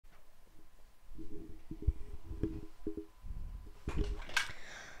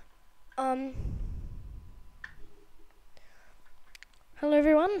Hello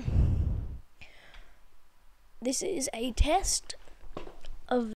everyone. This is a test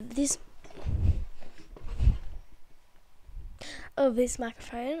of this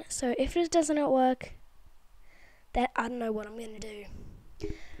microphone. So if it doesn't work, that I don't know what I'm gonna do.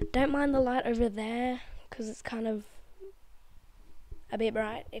 Don't mind the light over there because it's kind of a bit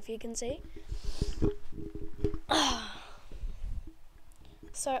bright, if you can see.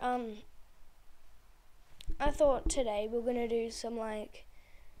 So I thought today we're gonna do some like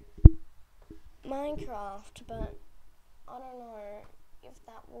Minecraft, but I don't know if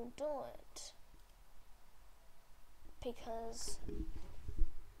that will do it because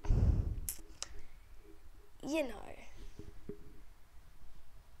you know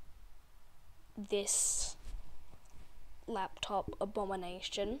this laptop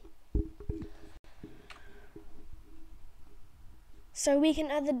abomination. So we can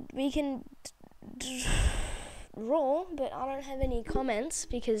draw, but I don't have any comments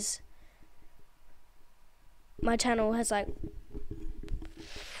because my channel has like,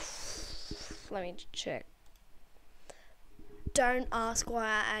 let me check. Don't ask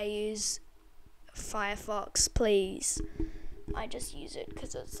why I use Firefox, please. I just use it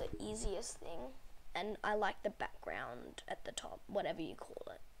because it's the easiest thing and I like the background at the top, whatever you call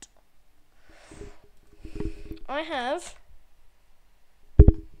it. I have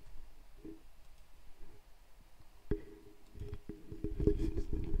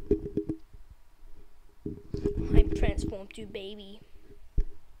I've transformed to baby.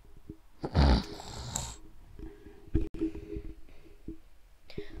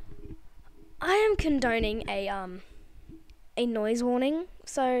 I am condoning a noise warning.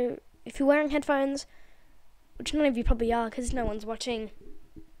 So if you're wearing headphones, which none of you probably are because no one's watching,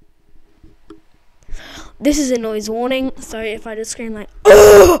 this is a noise warning. So if I just scream like,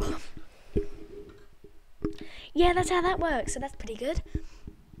 oh! Yeah, that's how that works. So that's pretty good.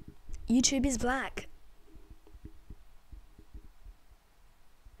 YouTube is black.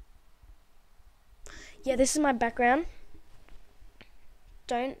 Yeah, this is my background.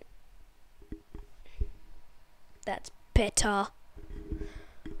 That's better.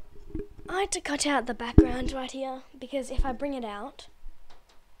 I had to cut out the background right here because if I bring it out,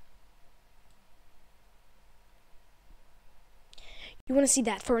 you want to see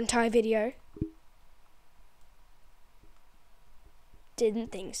that for an entire video?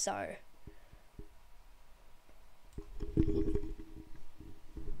 Didn't think so.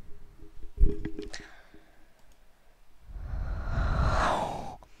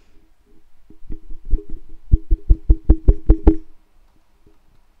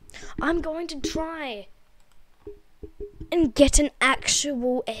 I'm going to try and get an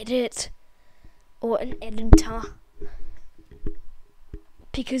actual edit or an editor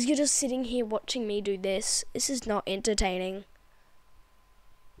because you're just sitting here watching me do this. This is not entertaining.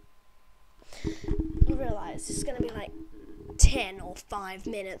 You realize this is going to be like 10 or 5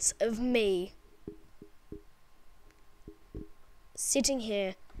 minutes of me sitting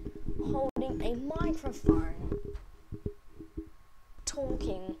here holding a microphone,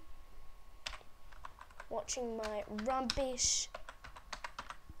 talking, watching my rubbish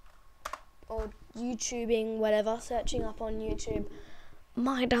or YouTubing, whatever, searching up on YouTube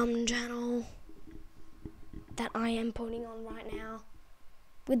my dumb channel that I am putting on right now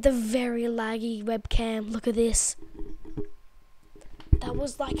with the very laggy webcam. Look at this. That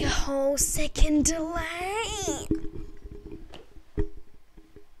was like a whole second delay.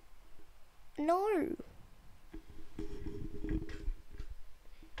 No.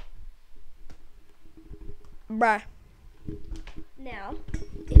 Bruh. Now,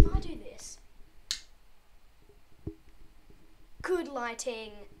 if I do this, good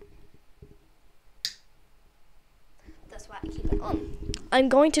lighting. That's why I keep it on. I'm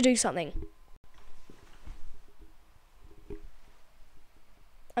going to do something.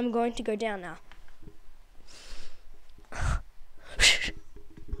 I'm going to go down now.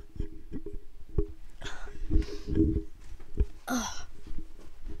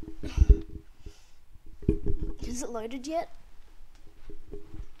 Is it loaded yet?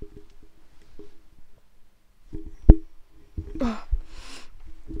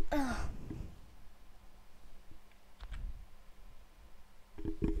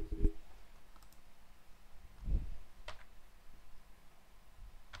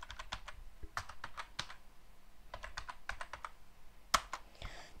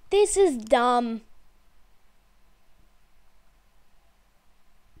 This is dumb.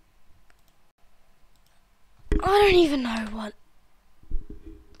 I don't even know what.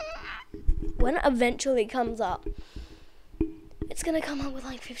 When it eventually comes up, it's gonna come up with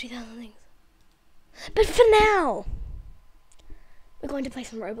like 50,000 things. But for now, we're going to play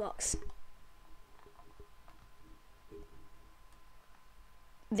some Roblox.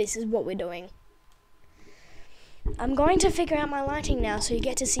 This is what we're doing. I'm going to figure out my lighting now so you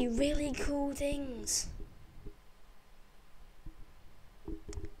get to see really cool things.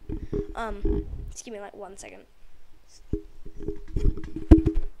 Just give me like 1 second.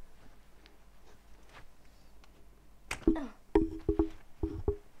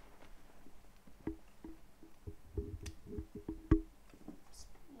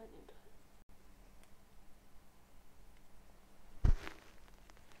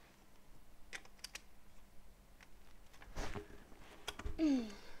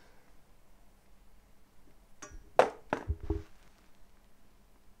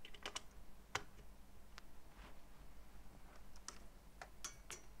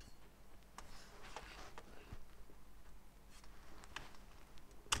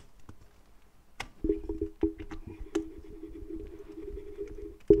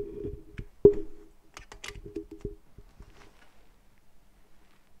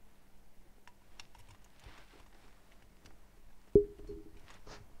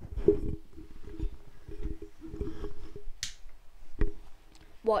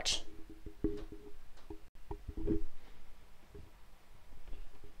 Watch.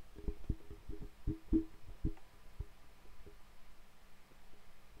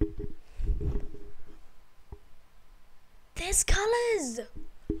 There's colors.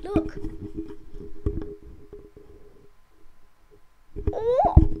 Look.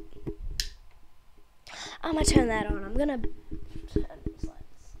 Oh. I'm gonna turn that on. I'm gonna turn these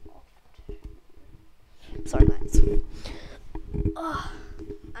lights off. Sorry, guys. Oh.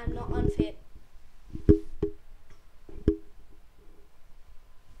 I'm not unfit.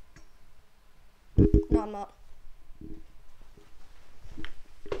 No, I'm not.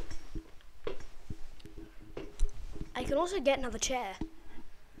 I can also get another chair,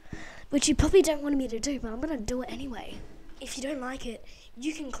 which you probably don't want me to do, but I'm gonna do it anyway. If you don't like it,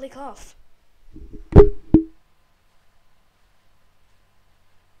 you can click off.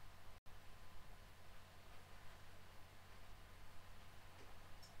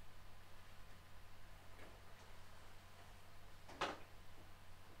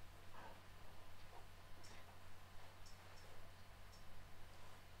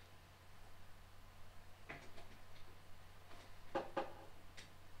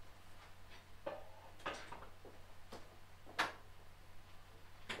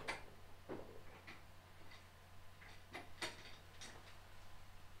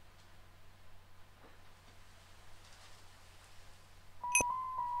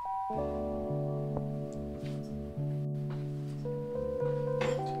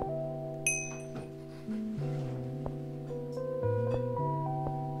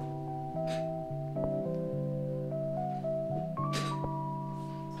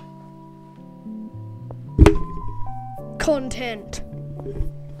 Content.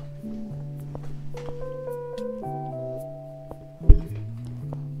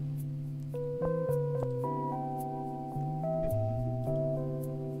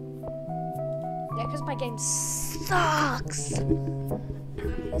 Yeah, because my game sucks. I'm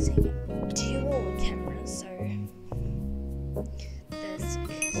using dual cameras, so there's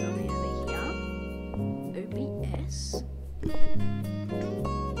something over here, OBS,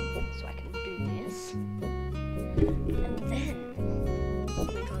 so I can do this, and then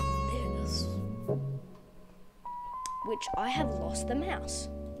we got this, which I have lost the mouse.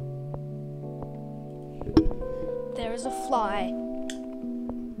 There is a fly.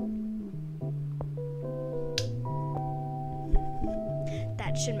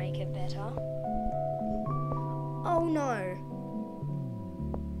 That should make it better. Oh no.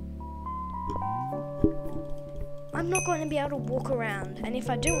 I'm not going to be able to walk around, and if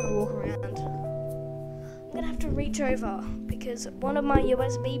I do want to walk around, I'm going to have to reach over because one of my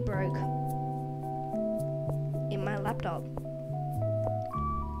USB broke in my laptop.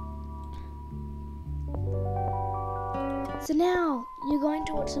 So now you're going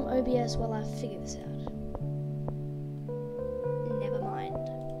to watch some OBS while I figure this out. Never mind.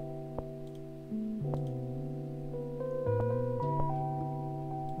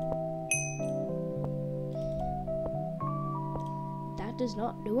 That does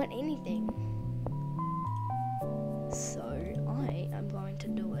not do anything. So I am going to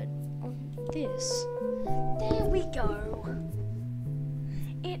do it on this. There we go.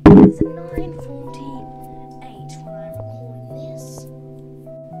 It is 9:48 when I'm recording this.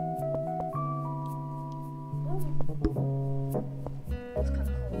 That's kind of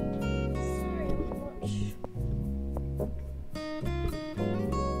cool. Sorry, I'm watch.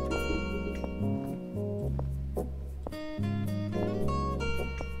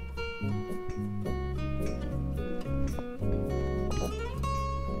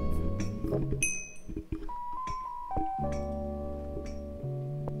 I'm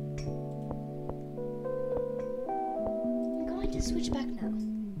going to switch back now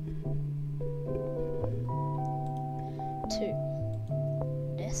to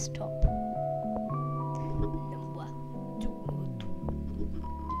desktop.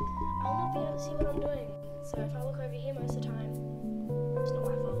 I'll not be able to see what I'm doing, so if I look over here most of the time, it's not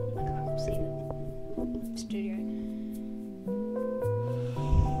my fault. I can't see the studio.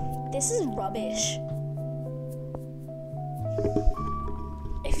 This is rubbish.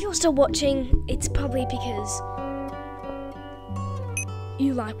 If you're still watching, it's probably because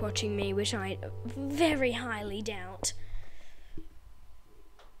you like watching me, which I very highly doubt.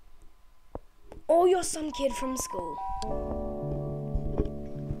 Or you're some kid from school.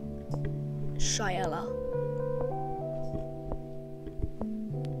 Shayla.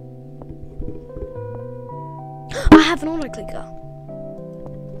 I have an auto clicker.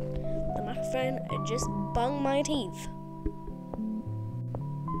 The microphone just bung my teeth.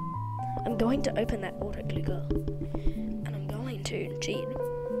 I'm going to open that auto clicker and I'm going to cheat.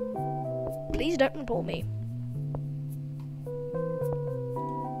 Please don't report me.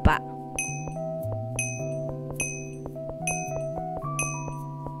 But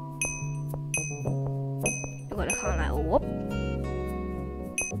you're gonna kind of like whoop.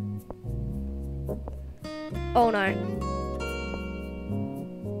 Oh no.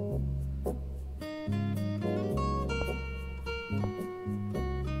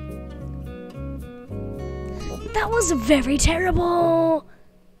 That was very terrible.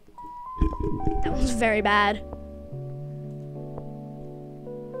 That was very bad.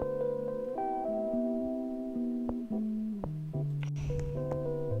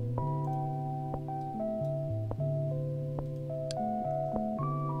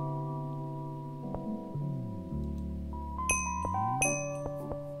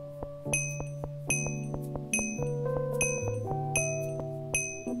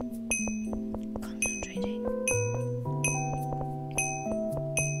 Concentrating.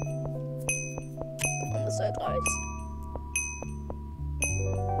 So close.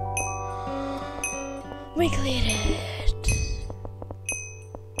 We cleared it.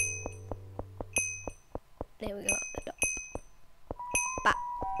 There we go, up the top. But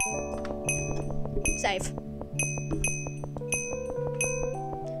save.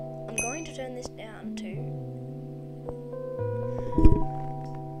 I'm going to turn this down to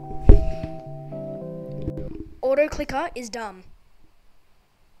auto clicker is dumb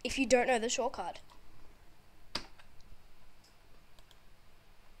if you don't know the shortcut.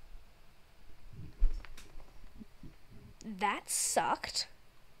 That sucked.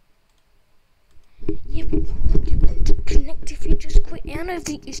 Yeah, but why would you want to connect if you just quit out of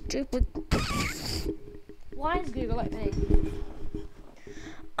it, you stupid? Why is Google like me?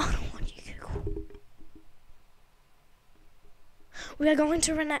 I don't want you, Google. We are going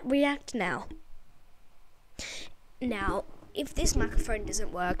to react now. Now, if this microphone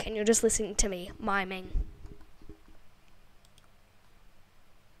doesn't work and you're just listening to me miming,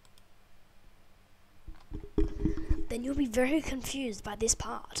 then you'll be very confused by this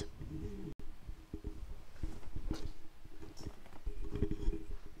part.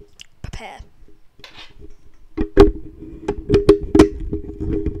 Prepare.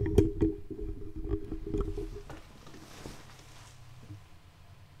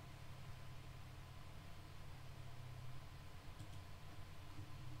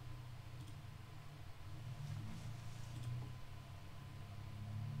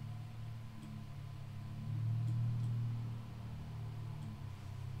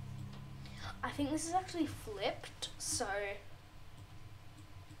 I think this is actually flipped, so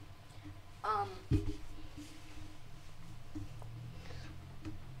I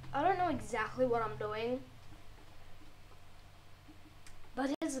don't know exactly what I'm doing, but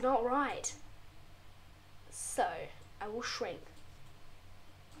it's not right. So I will shrink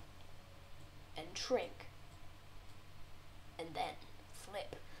and shrink and then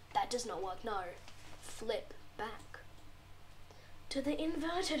flip. That does not work. No, flip back to the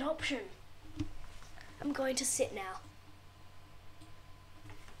inverted option. I'm going to sit now.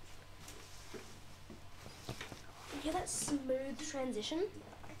 You hear that smooth transition?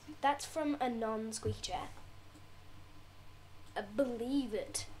 That's from a non-squeaky chair. I believe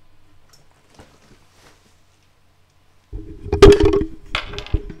it.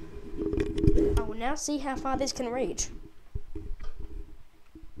 I will now see how far this can reach.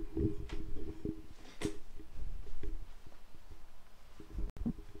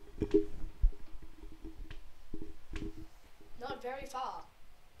 Not very far.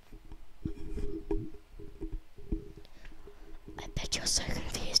 I bet you're so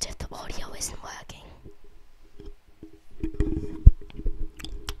confused if the audio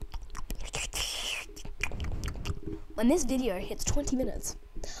when this video hits 20 minutes,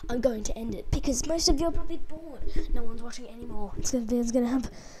 I'm going to end it because most of you are probably bored. No one's watching anymore. This video's gonna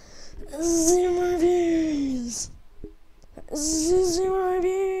have 0 views. 0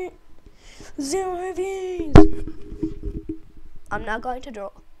 views. 0 views. I'm not going to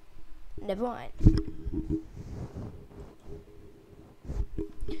draw. Never mind.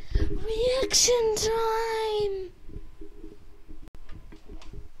 Reaction time.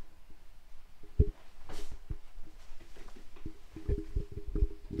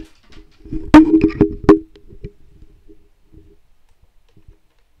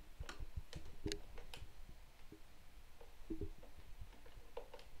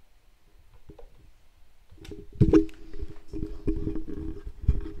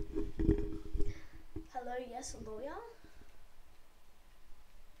 Hello, yes, lawyer.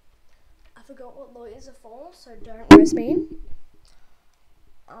 I forgot what lawyers are for, so don't roast me.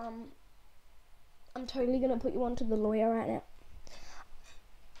 I'm totally gonna put you onto the lawyer right now.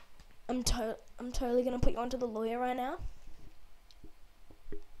 I'm totally gonna put you onto the lawyer right now.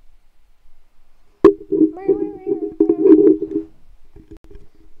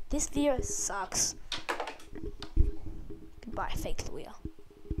 This video sucks. Goodbye, fake lawyer.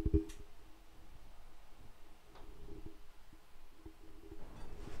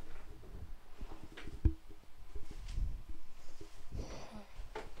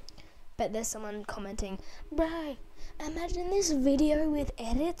 Bet there's someone commenting, bro, imagine this video with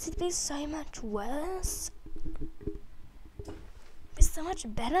edits, it'd be so much worse. It'd be so much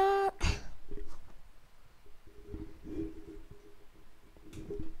better.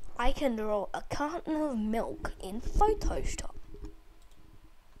 I can draw a carton of milk in Photoshop.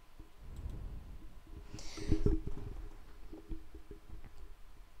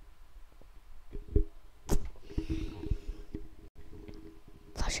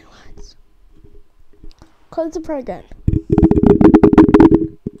 Flashing lights. Close the program.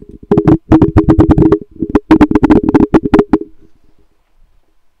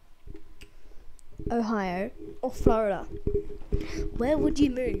 Ohio or Florida? Where would you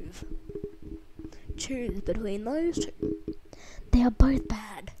move? Choose between those two. They are both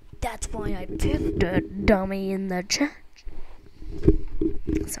bad. That's why I picked a dummy in the chat.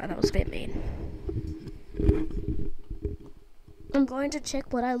 Sorry, that was a bit mean. I'm going to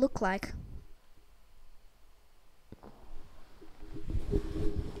check what I look like.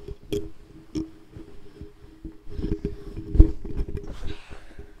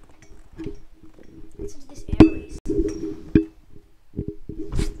 Listen to this air release.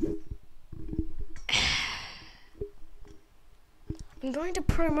 I'm going to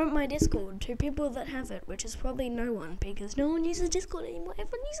promote my Discord to people that have it, which is probably no one, because no one uses Discord anymore.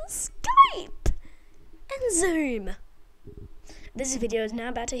 Everyone uses Skype and Zoom. This video is now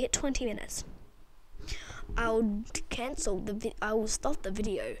about to hit 20 minutes. I'll I will stop the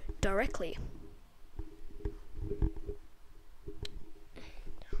video directly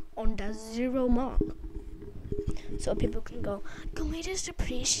on the 0 mark, so people can go, can we just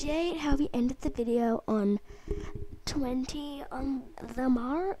appreciate how we ended the video on 20 on the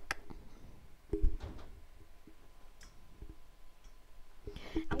mark?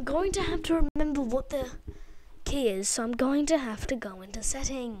 I'm going to have to remember what the key is, so I'm going to have to go into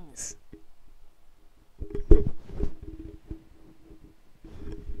settings.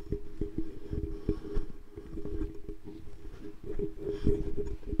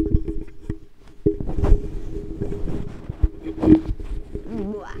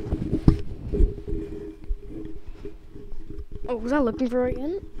 Oh, was I looking for it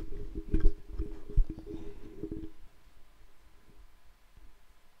again?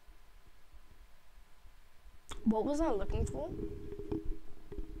 What was I looking for?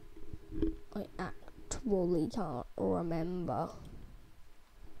 I actually can't remember.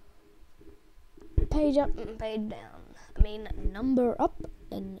 Page up and page down. I mean, number up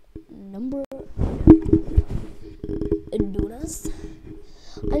and number donuts.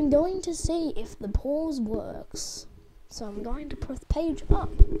 I'm going to see if the pause works. So I'm going to press page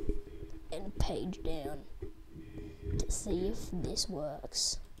up and page down to see if this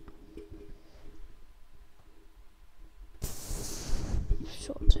works.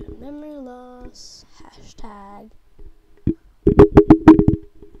 Short-term memory loss, hashtag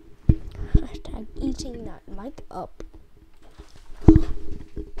eating that mic up. Oh,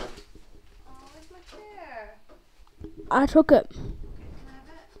 where's my chair? I took it. Can I have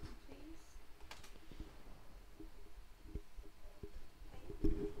it,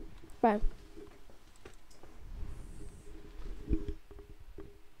 please? Right.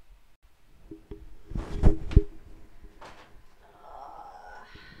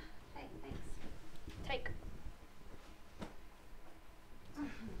 Hey, thanks. Take.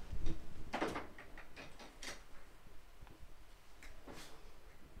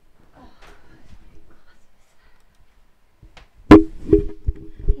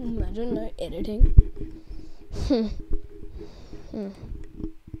 editing.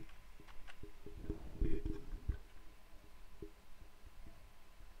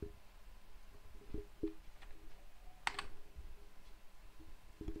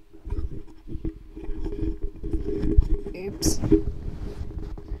 Oops.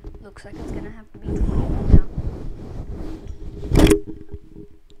 Looks like it's gonna have to be 21 now.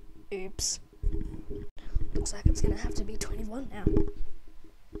 Oops. Looks like it's gonna have to be 21 now.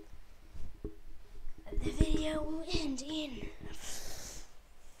 The video will end in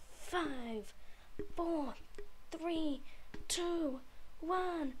 5, 4, 3, 2,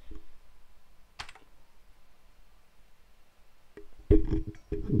 1.